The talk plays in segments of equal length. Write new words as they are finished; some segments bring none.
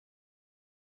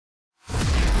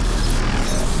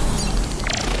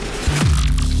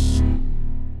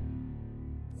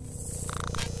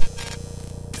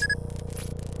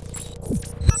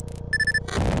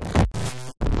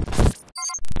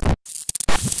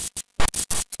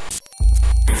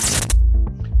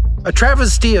A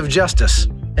travesty of justice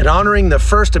and honoring the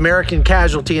first American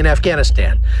casualty in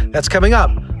Afghanistan. That's coming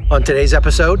up on today's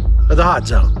episode of The Hot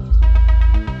Zone.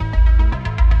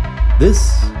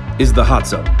 This is The Hot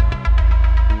Zone.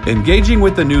 Engaging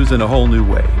with the news in a whole new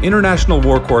way, international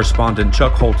war correspondent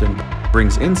Chuck Holton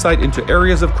brings insight into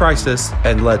areas of crisis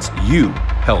and lets you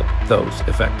help those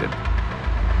affected.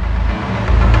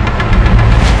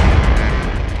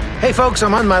 Hey folks,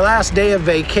 I'm on my last day of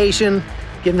vacation,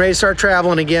 getting ready to start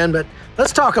traveling again, but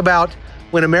let's talk about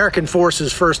when American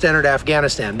forces first entered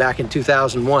Afghanistan back in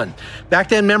 2001. Back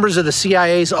then, members of the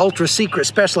CIA's ultra-secret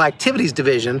Special Activities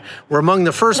Division were among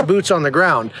the first boots on the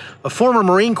ground. A former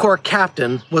Marine Corps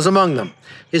captain was among them.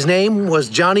 His name was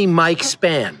Johnny Mike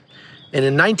Spann. And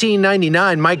in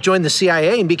 1999, Mike joined the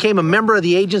CIA and became a member of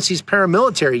the agency's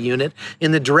paramilitary unit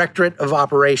in the Directorate of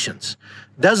Operations.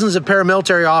 Dozens of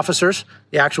paramilitary officers,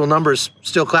 the actual number is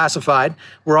still classified,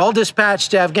 were all dispatched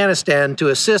to Afghanistan to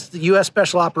assist the U.S.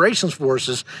 Special Operations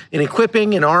Forces in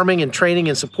equipping and arming and training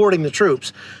and supporting the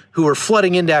troops who were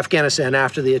flooding into Afghanistan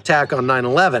after the attack on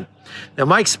 9/11. Now,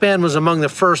 Mike Spann was among the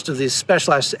first of these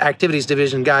Special Activities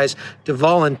Division guys to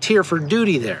volunteer for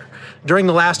duty there. During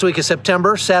the last week of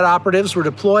September, SAT operatives were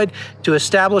deployed to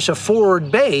establish a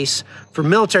forward base for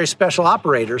military special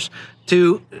operators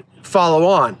to follow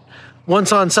on.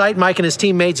 Once on site, Mike and his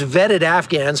teammates vetted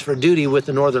Afghans for duty with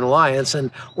the Northern Alliance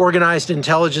and organized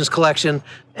intelligence collection,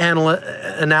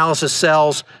 analysis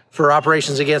cells for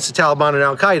operations against the Taliban and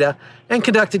al-Qaeda, and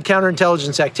conducted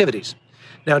counterintelligence activities.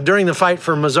 Now, during the fight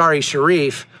for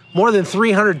Mazar-e-Sharif, more than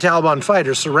 300 Taliban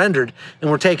fighters surrendered and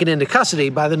were taken into custody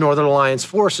by the Northern Alliance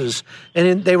forces,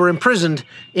 and they were imprisoned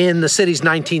in the city's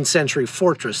 19th century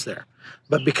fortress there.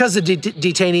 But because the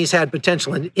detainees had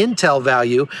potential intel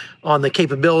value on the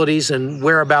capabilities and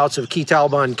whereabouts of key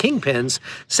Taliban kingpins,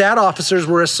 SAT officers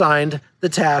were assigned the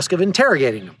task of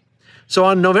interrogating them. So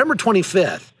on November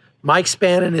 25th, Mike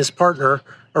Spann and his partner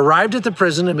arrived at the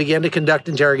prison and began to conduct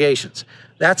interrogations.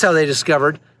 That's how they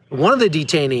discovered one of the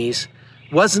detainees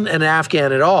wasn't an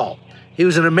Afghan at all. He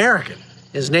was an American.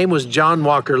 His name was John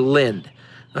Walker Lindh.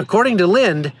 According to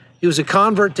Lindh, he was a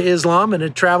convert to Islam and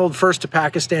had traveled first to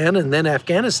Pakistan and then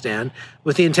Afghanistan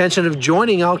with the intention of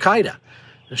joining al-Qaeda.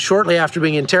 Shortly after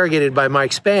being interrogated by Mike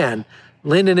Spann,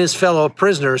 Lindh and his fellow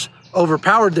prisoners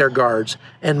overpowered their guards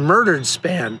and murdered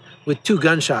Spann with 2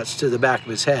 gunshots to the back of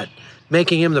his head,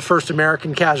 making him the first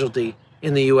American casualty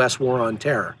in the U.S. war on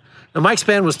terror. Now, Mike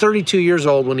Spann was 32 years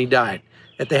old when he died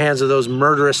at the hands of those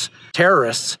murderous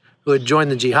terrorists who had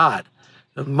joined the jihad.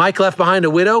 Mike left behind a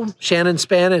widow, Shannon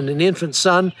Spann, and an infant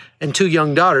son and 2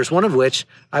 young daughters, one of which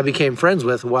I became friends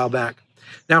with a while back.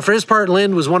 Now, for his part,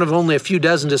 Lindh was one of only a few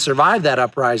dozen to survive that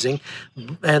uprising,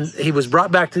 and he was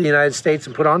brought back to the United States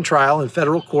and put on trial in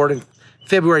federal court in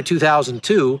February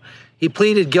 2002. He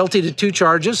pleaded guilty to 2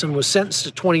 charges and was sentenced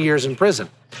to 20 years in prison.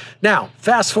 Now,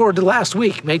 fast forward to last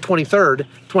week, May 23rd,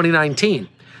 2019.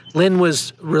 Lindh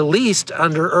was released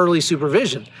under early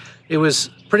supervision. It was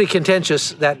pretty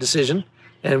contentious, that decision.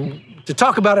 And to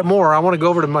talk about it more, I want to go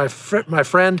over to my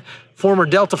friend, former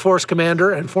Delta Force commander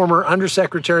and former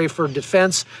Undersecretary for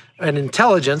Defense and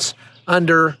Intelligence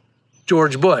under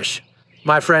George Bush,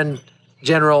 my friend,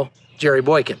 General Jerry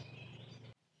Boykin.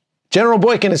 General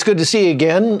Boykin, it's good to see you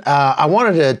again. I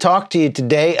wanted to talk to you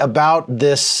today about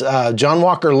this John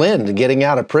Walker Lindh getting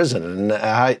out of prison and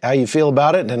how you feel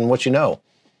about it and what you know.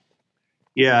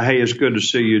 Yeah, hey, it's good to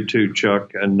see you too,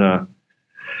 Chuck. And,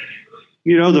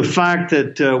 you know, the fact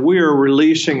that we are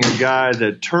releasing a guy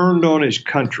that turned on his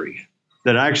country,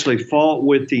 that actually fought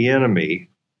with the enemy,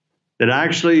 that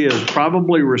actually is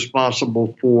probably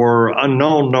responsible for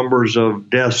unknown numbers of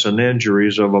deaths and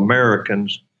injuries of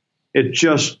Americans, it's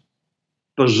just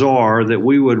bizarre that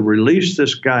we would release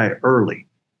this guy early.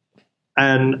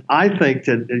 And I think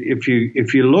that if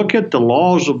you look at the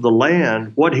laws of the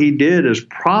land, what he did is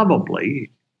probably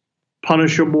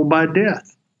punishable by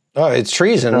death. Oh, it's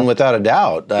treason without a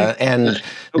doubt. And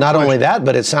not only that,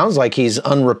 but it sounds like he's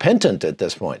unrepentant at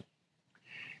this point.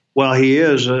 Well, he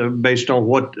is, based on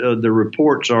what the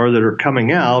reports are that are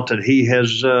coming out, that he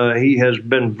has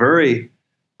been very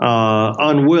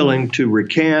unwilling to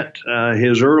recant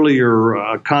his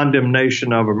earlier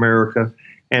condemnation of America,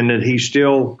 and that he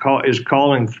still is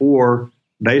calling for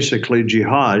basically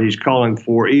jihad. He's calling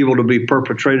for evil to be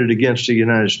perpetrated against the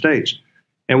United States.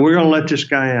 And we're going to let this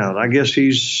guy out. I guess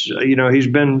he's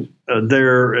been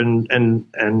there and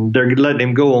they're letting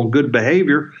him go on good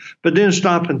behavior. But then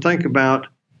stop and think about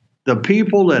the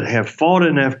people that have fought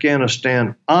in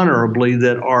Afghanistan honorably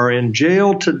that are in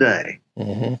jail today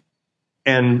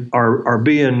and are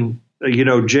being,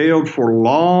 jailed for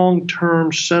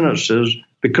long-term sentences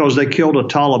because they killed a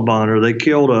Taliban or they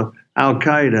killed a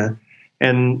Al-Qaeda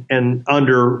and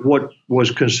under what was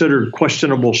considered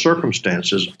questionable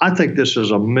circumstances. I think this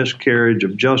is a miscarriage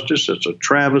of justice. It's a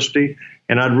travesty.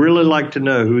 And I'd really like to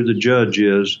know who the judge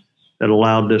is that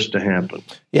allowed this to happen.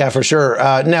 Yeah, for sure.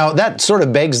 Now, that sort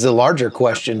of begs the larger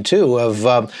question, too,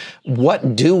 of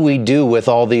what do we do with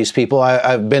all these people?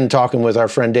 I've been talking with our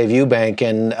friend Dave Eubank,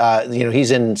 and, you know, he's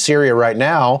in Syria right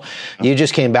now. You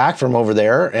just came back from over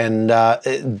there, and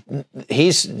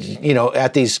he's, you know,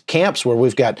 at these camps where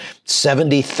we've got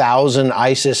 70,000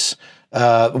 ISIS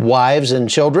wives and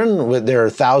children. There are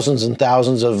thousands and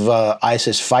thousands of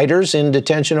ISIS fighters in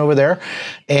detention over there,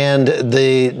 and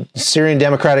the Syrian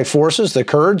Democratic Forces, the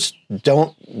Kurds,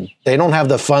 don't have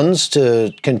the funds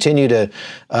to continue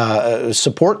to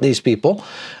support these people.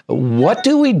 What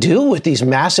do we do with these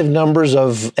massive numbers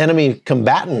of enemy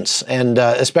combatants, and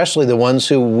especially the ones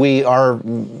who we are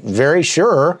very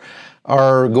sure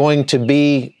are going to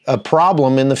be a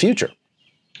problem in the future?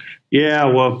 Yeah,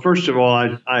 well, first of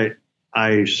all,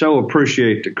 I so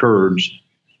appreciate the Kurds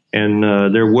and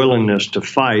their willingness to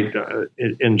fight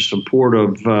in support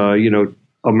of, you know,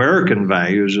 American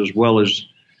values as well as,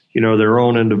 you know, their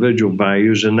own individual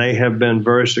values. And they have been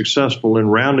very successful in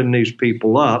rounding these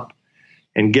people up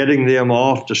and getting them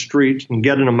off the streets and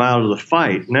getting them out of the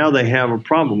fight. Now they have a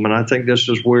problem. And I think this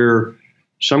is where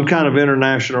some kind of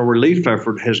international relief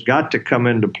effort has got to come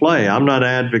into play. I'm not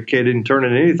advocating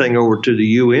turning anything over to the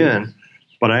UN.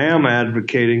 But I am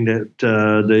advocating that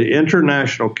the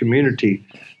international community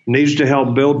needs to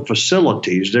help build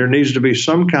facilities. There needs to be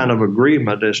some kind of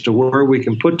agreement as to where we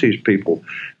can put these people,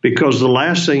 because the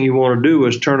last thing you want to do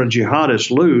is turn a jihadist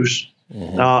loose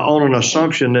on an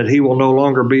assumption that he will no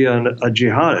longer be a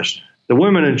jihadist. The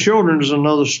women and children is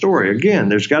another story. Again,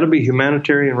 there's got to be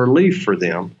humanitarian relief for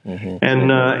them.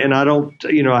 And I don't,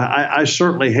 you know, I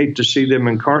certainly hate to see them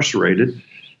incarcerated.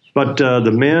 But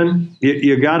the men,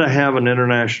 you got to have an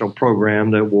international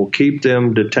program that will keep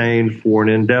them detained for an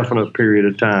indefinite period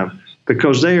of time,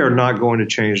 because they are not going to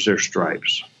change their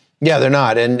stripes. Yeah, they're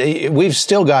not. And we've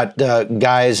still got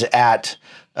guys at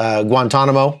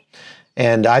Guantanamo,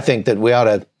 and I think that we ought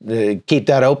to keep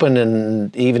that open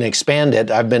and even expand it.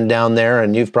 I've been down there,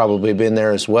 and you've probably been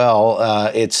there as well.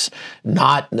 It's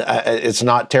not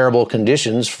terrible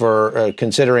conditions for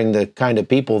considering the kind of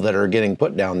people that are getting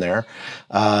put down there.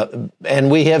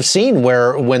 And we have seen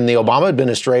where when the Obama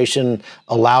administration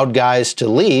allowed guys to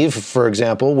leave, for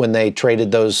example, when they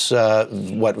traded those 4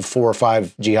 or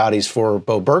 5 jihadis for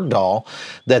Bo Bergdahl,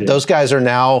 that those guys are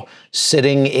now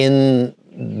sitting in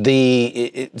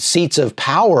the seats of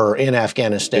power in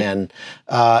Afghanistan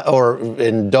or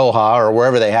in Doha or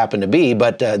wherever they happen to be,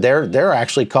 but they're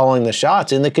actually calling the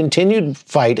shots in the continued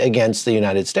fight against the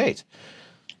United States.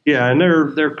 Yeah, and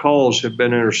their calls have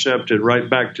been intercepted right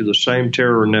back to the same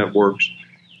terror networks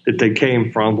that they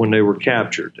came from when they were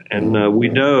captured. And we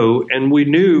know, and we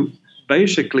knew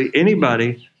basically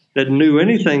anybody that knew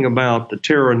anything about the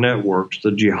terror networks, the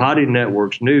jihadi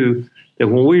networks, knew that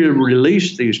when we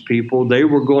released these people, they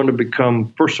were going to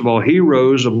become, first of all,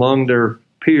 heroes among their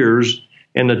peers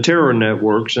in the terror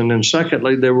networks. And then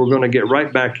secondly, they were going to get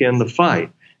right back in the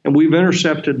fight. And we've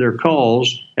intercepted their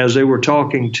calls as they were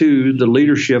talking to the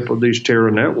leadership of these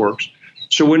terror networks.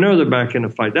 So we know they're back in the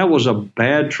fight. That was a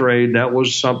bad trade. That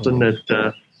was something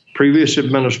that previous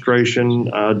administration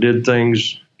did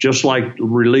things just like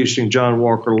releasing John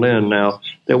Walker Lindh now,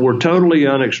 that were totally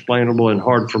unexplainable and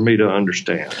hard for me to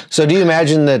understand. So do you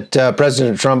imagine that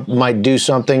President Trump might do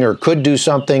something or could do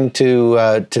something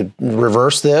to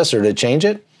reverse this or to change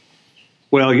it?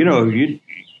 Well, you know,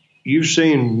 you've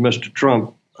seen Mr.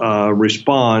 Trump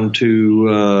respond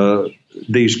to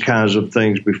these kinds of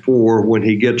things before when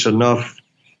he gets enough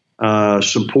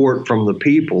support from the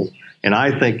people. And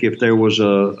I think if there was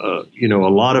a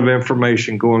lot of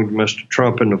information going to Mr.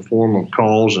 Trump in the form of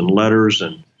calls and letters,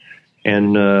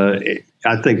 and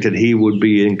I think that he would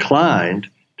be inclined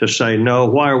to say, no,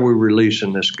 why are we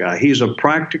releasing this guy? He's a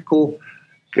practical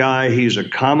guy. He's a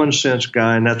common sense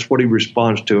guy, and that's what he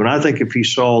responds to. And I think if he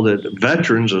saw that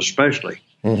veterans especially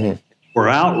were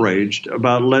outraged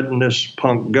about letting this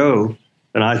punk go,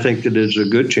 and I think that there's a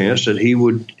good chance that he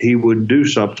would do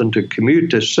something to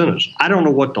commute this sentence. I don't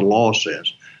know what the law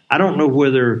says. I don't know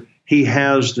whether he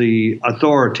has the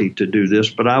authority to do this,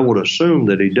 but I would assume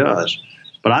that he does.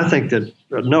 But I think that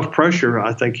enough pressure,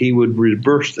 I think he would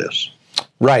reverse this.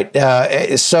 Right.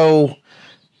 So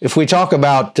If we talk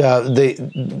about the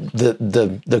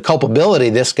culpability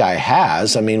this guy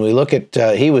has, I mean, we look at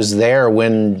he was there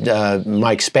when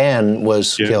Mike Spann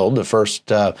was killed, the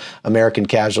first American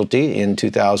casualty in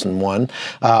 2001.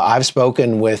 I've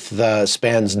spoken with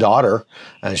Spann's daughter.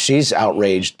 She's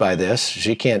outraged by this.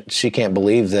 She can't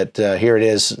believe that here it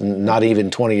is, not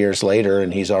even 20 years later,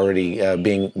 and he's already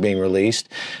being released.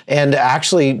 And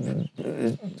actually,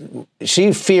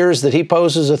 she fears that he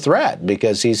poses a threat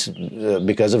because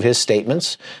of his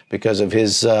statements, because of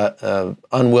his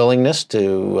unwillingness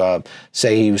to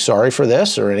say he was sorry for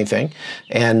this or anything.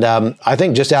 And I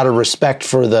think just out of respect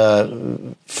for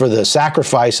the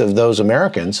sacrifice of those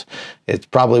Americans, it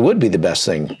probably would be the best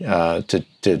thing to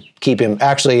keep him.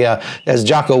 Actually, as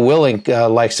Jocko Willink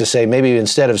likes to say, maybe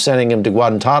instead of sending him to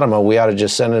Guantanamo, we ought to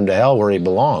just send him to hell where he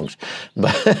belongs.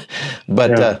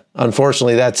 But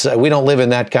unfortunately, we don't live in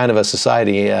that kind of a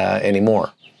society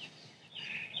anymore.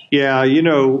 Yeah,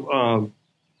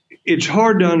 it's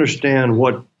hard to understand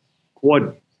what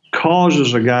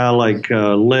causes a guy like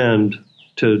Lindh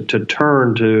to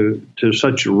turn to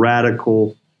such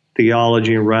radical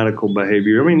theology and radical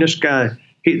behavior. I mean, this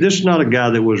is not a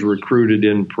guy that was recruited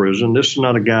in prison. This is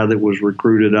not a guy that was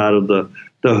recruited out of the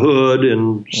hood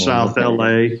in South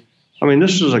L.A. I mean,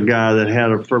 this is a guy that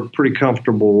had a pretty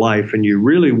comfortable life, and you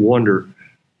really wonder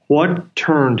what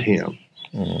turned him.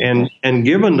 And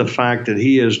given the fact that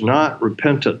he is not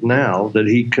repentant now, that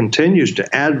he continues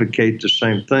to advocate the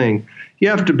same thing, you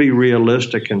have to be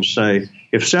realistic and say,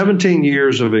 if 17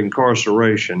 years of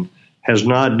incarceration has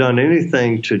not done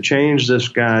anything to change this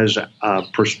guy's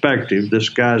perspective, this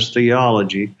guy's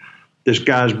theology, this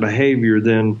guy's behavior,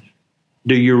 then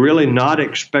do you really not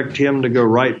expect him to go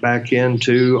right back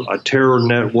into a terror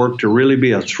network, to really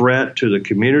be a threat to the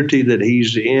community that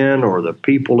he's in or the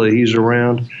people that he's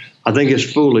around? I think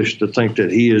it's foolish to think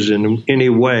that he is in any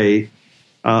way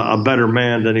a better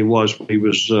man than he was when he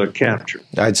was captured.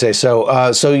 I'd say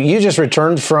so. So you just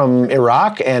returned from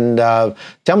Iraq, and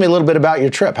tell me a little bit about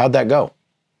your trip. How'd that go?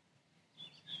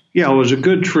 Yeah, it was a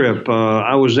good trip.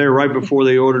 I was there right before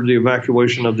they ordered the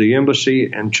evacuation of the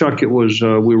embassy. And Chuck, it was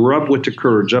we were up with the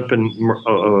Kurds up in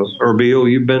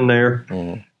Erbil. You've been there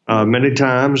many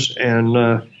times,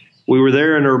 and we were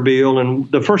there in Erbil,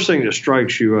 and the first thing that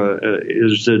strikes you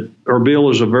is that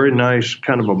Erbil is a very nice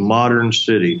kind of a modern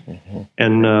city.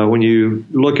 And when you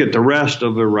look at the rest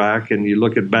of Iraq and you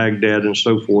look at Baghdad and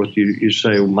so forth, you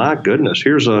say, well, my goodness,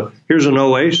 here's an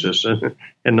oasis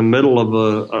in the middle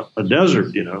of a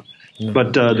desert,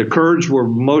 But the Kurds were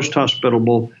most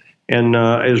hospitable. And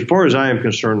as far as I am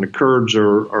concerned, the Kurds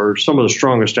are some of the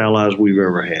strongest allies we've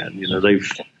ever had. They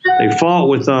fought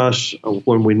with us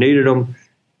when we needed them.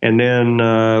 And then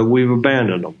we've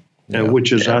abandoned them,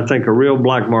 which is, I think, a real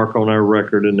black mark on our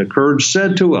record. And the Kurds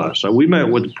said to us, we met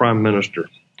with the prime minister,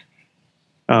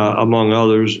 among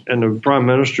others, and the prime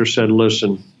minister said,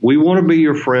 listen, we want to be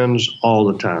your friends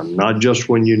all the time, not just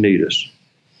when you need us.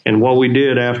 And what we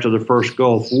did after the first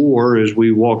Gulf War is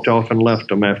we walked off and left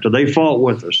them after they fought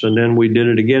with us. And then we did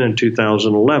it again in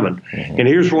 2011. And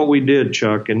here's what we did,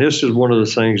 Chuck, and this is one of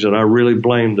the things that I really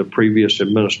blame the previous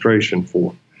administration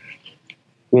for.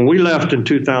 When we left in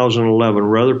 2011,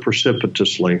 rather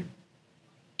precipitously,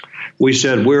 we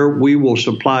said, we will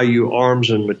supply you arms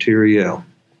and materiel.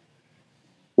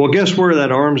 Well, guess where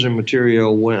that arms and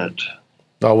materiel went?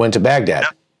 Oh, it went to Baghdad.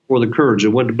 For the Kurds,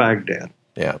 it went to Baghdad.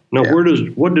 Yeah. Now,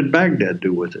 what did Baghdad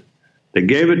do with it? They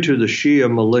gave it to the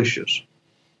Shia militias.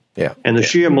 Yeah. And the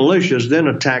Shia militias then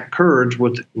attacked Kurds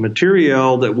with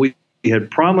materiel that we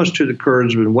had promised to the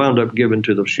Kurds and wound up given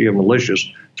to the Shia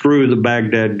militias through the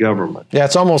Baghdad government. Yeah,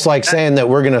 it's almost like saying that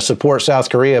we're going to support South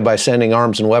Korea by sending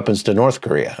arms and weapons to North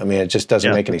Korea. I mean, it just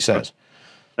doesn't make any sense.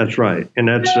 That's right. And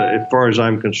that's, as far as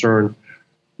I'm concerned,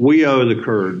 we owe the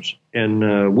Kurds.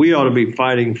 And we ought to be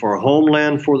fighting for a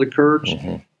homeland for the Kurds.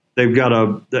 They've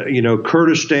got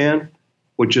Kurdistan,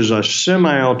 which is a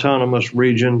semi-autonomous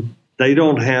region. They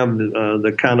don't have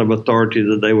the kind of authority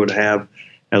that they would have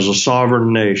as a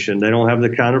sovereign nation. They don't have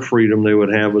the kind of freedom they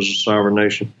would have as a sovereign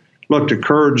nation. Look, the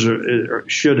Kurds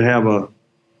should have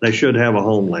a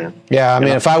homeland. Yeah, I mean,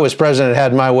 if I was president and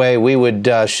had my way, we would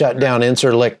shut down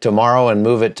Incirlik tomorrow and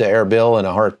move it to Erbil in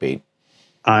a heartbeat.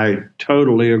 I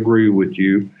totally agree with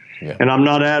you. Yeah. And I'm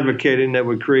not advocating that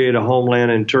we create a homeland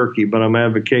in Turkey, but I'm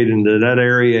advocating that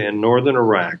area in northern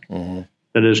Iraq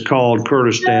that is called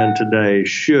Kurdistan today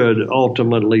should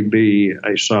ultimately be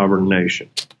a sovereign nation.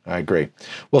 I agree.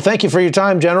 Well, thank you for your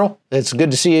time, General. It's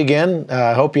good to see you again.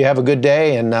 I hope you have a good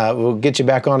day, and we'll get you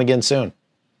back on again soon.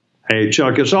 Hey,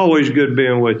 Chuck, it's always good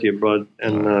being with you, bud,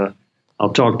 and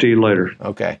I'll talk to you later.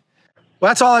 Okay. Well,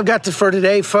 that's all I've got for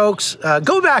today, folks.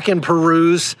 Go back and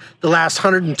peruse the last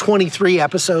 123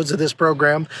 episodes of this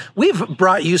program. We've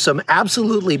brought you some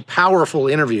absolutely powerful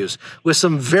interviews with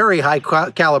some very high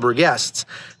caliber guests.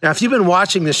 Now, if you've been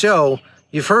watching the show,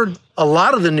 you've heard a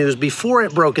lot of the news before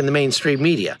it broke in the mainstream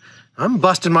media. I'm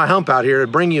busting my hump out here to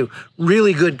bring you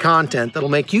really good content that'll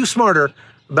make you smarter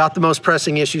about the most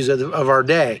pressing issues of our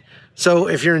day. So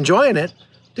if you're enjoying it,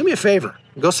 do me a favor.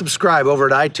 Go subscribe over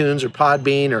at iTunes or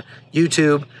Podbean or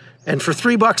YouTube. And for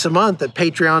 $3 a month at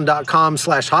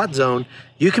patreon.com/hotzone,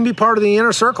 you can be part of the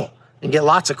inner circle and get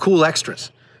lots of cool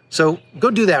extras. So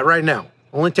go do that right now.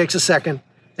 Only takes a second,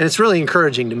 and it's really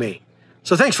encouraging to me.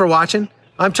 So thanks for watching.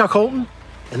 I'm Chuck Holton,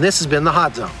 and this has been The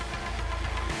Hot Zone.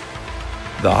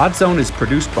 The Hot Zone is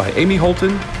produced by Amy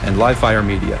Holton and Livefire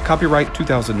Media. Copyright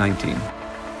 2019.